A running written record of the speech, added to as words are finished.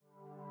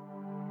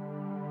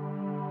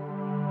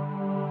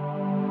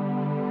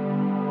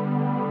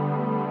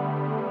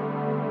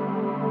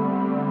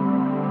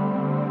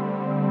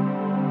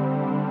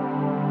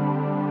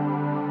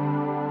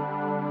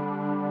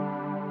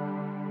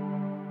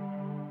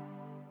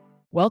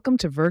Welcome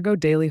to Virgo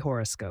Daily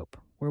Horoscope,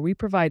 where we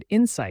provide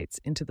insights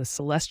into the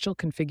celestial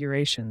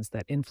configurations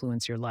that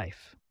influence your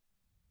life.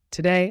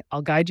 Today,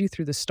 I'll guide you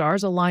through the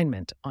stars'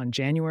 alignment on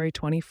January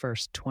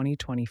 21st,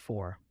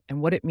 2024,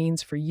 and what it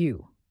means for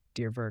you,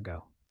 dear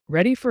Virgo.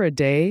 Ready for a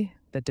day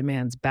that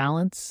demands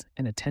balance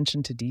and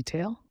attention to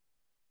detail?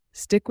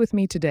 Stick with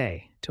me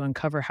today to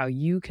uncover how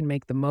you can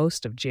make the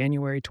most of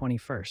January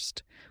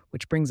 21st,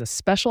 which brings a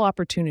special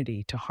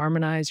opportunity to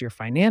harmonize your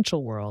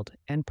financial world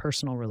and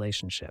personal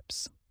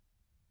relationships.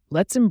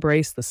 Let's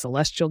embrace the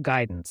celestial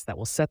guidance that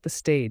will set the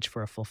stage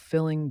for a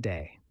fulfilling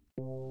day.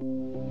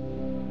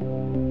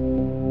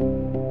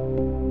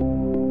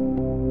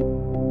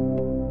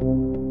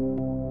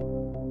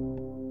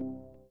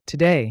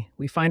 Today,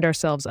 we find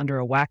ourselves under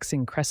a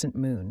waxing crescent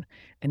moon,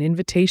 an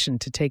invitation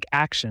to take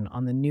action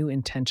on the new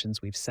intentions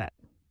we've set.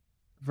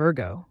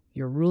 Virgo,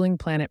 your ruling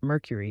planet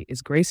Mercury,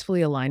 is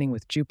gracefully aligning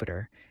with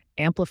Jupiter,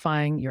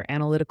 amplifying your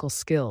analytical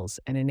skills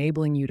and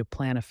enabling you to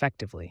plan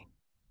effectively.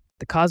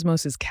 The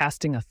cosmos is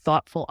casting a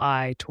thoughtful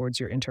eye towards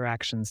your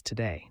interactions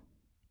today.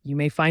 You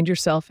may find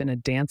yourself in a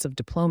dance of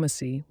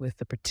diplomacy with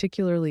a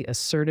particularly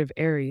assertive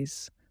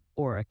Aries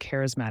or a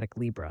charismatic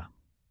Libra.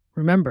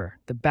 Remember,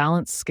 the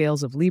balanced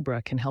scales of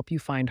Libra can help you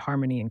find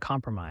harmony and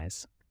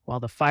compromise, while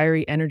the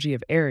fiery energy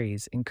of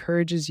Aries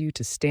encourages you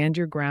to stand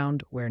your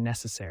ground where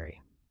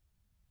necessary.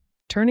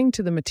 Turning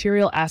to the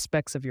material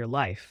aspects of your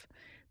life,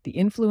 the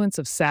influence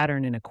of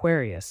Saturn in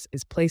Aquarius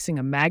is placing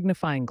a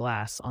magnifying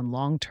glass on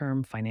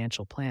long-term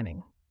financial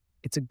planning.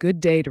 It's a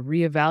good day to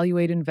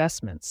reevaluate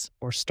investments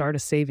or start a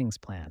savings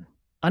plan.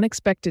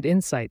 Unexpected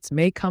insights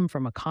may come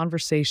from a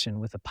conversation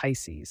with a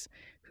Pisces,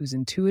 whose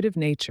intuitive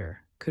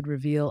nature could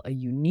reveal a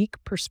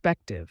unique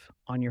perspective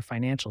on your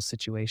financial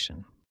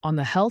situation. On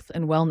the health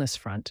and wellness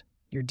front,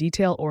 your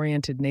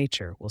detail-oriented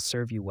nature will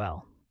serve you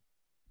well.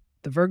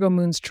 The Virgo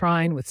moon's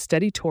trine with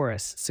steady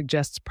Taurus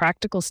suggests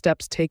practical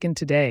steps taken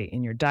today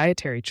in your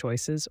dietary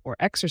choices or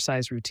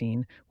exercise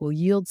routine will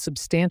yield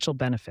substantial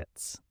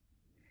benefits.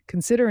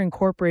 Consider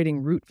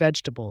incorporating root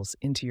vegetables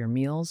into your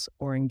meals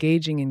or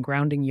engaging in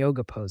grounding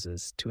yoga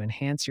poses to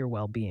enhance your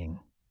well-being.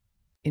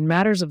 In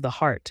matters of the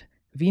heart,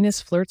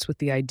 Venus flirts with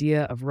the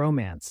idea of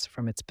romance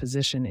from its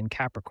position in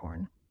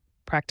Capricorn.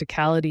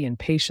 Practicality and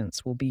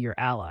patience will be your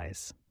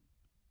allies.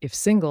 If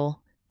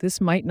single, this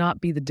might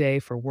not be the day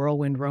for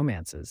whirlwind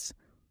romances,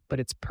 but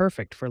it's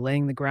perfect for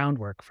laying the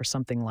groundwork for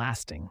something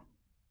lasting.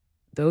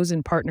 Those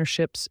in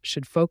partnerships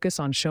should focus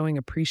on showing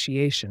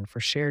appreciation for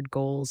shared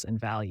goals and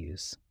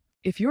values.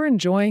 If you're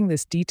enjoying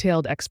this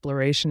detailed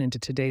exploration into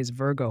today's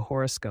Virgo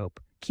horoscope,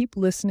 keep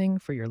listening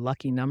for your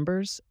lucky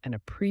numbers and a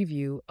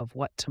preview of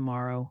what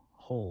tomorrow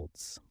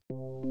holds.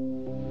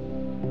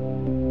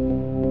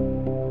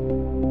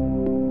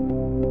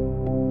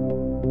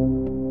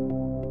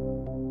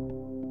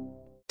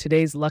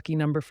 Today's lucky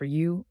number for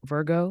you,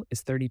 Virgo,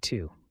 is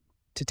 32.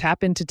 To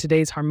tap into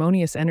today's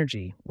harmonious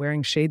energy,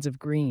 wearing shades of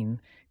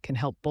green can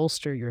help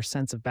bolster your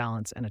sense of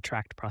balance and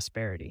attract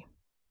prosperity.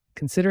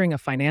 Considering a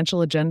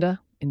financial agenda,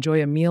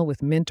 enjoy a meal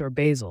with mint or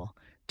basil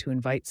to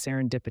invite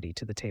serendipity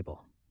to the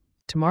table.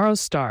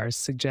 Tomorrow's stars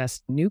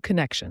suggest new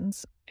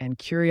connections, and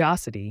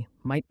curiosity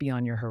might be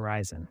on your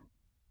horizon.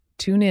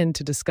 Tune in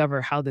to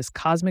discover how this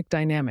cosmic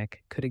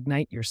dynamic could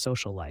ignite your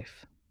social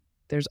life.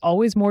 There's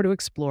always more to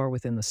explore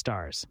within the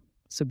stars,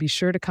 so be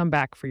sure to come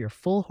back for your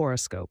full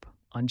horoscope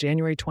on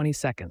January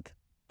 22nd,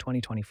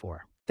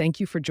 2024. Thank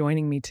you for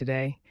joining me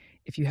today.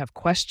 If you have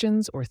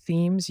questions or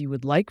themes you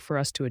would like for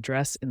us to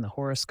address in the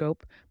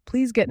horoscope,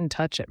 please get in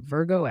touch at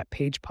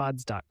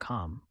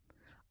virgo@pagepods.com.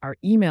 Our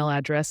email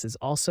address is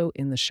also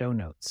in the show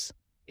notes.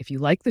 If you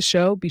like the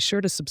show, be sure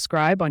to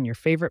subscribe on your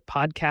favorite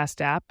podcast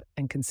app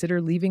and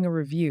consider leaving a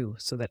review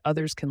so that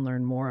others can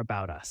learn more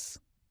about us.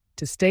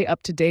 To stay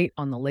up to date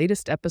on the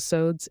latest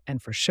episodes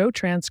and for show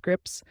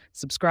transcripts,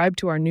 subscribe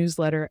to our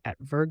newsletter at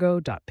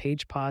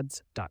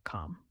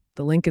virgo.pagepods.com.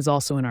 The link is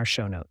also in our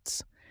show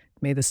notes.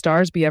 May the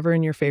stars be ever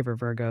in your favor,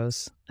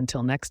 Virgos.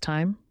 Until next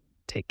time,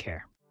 take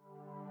care.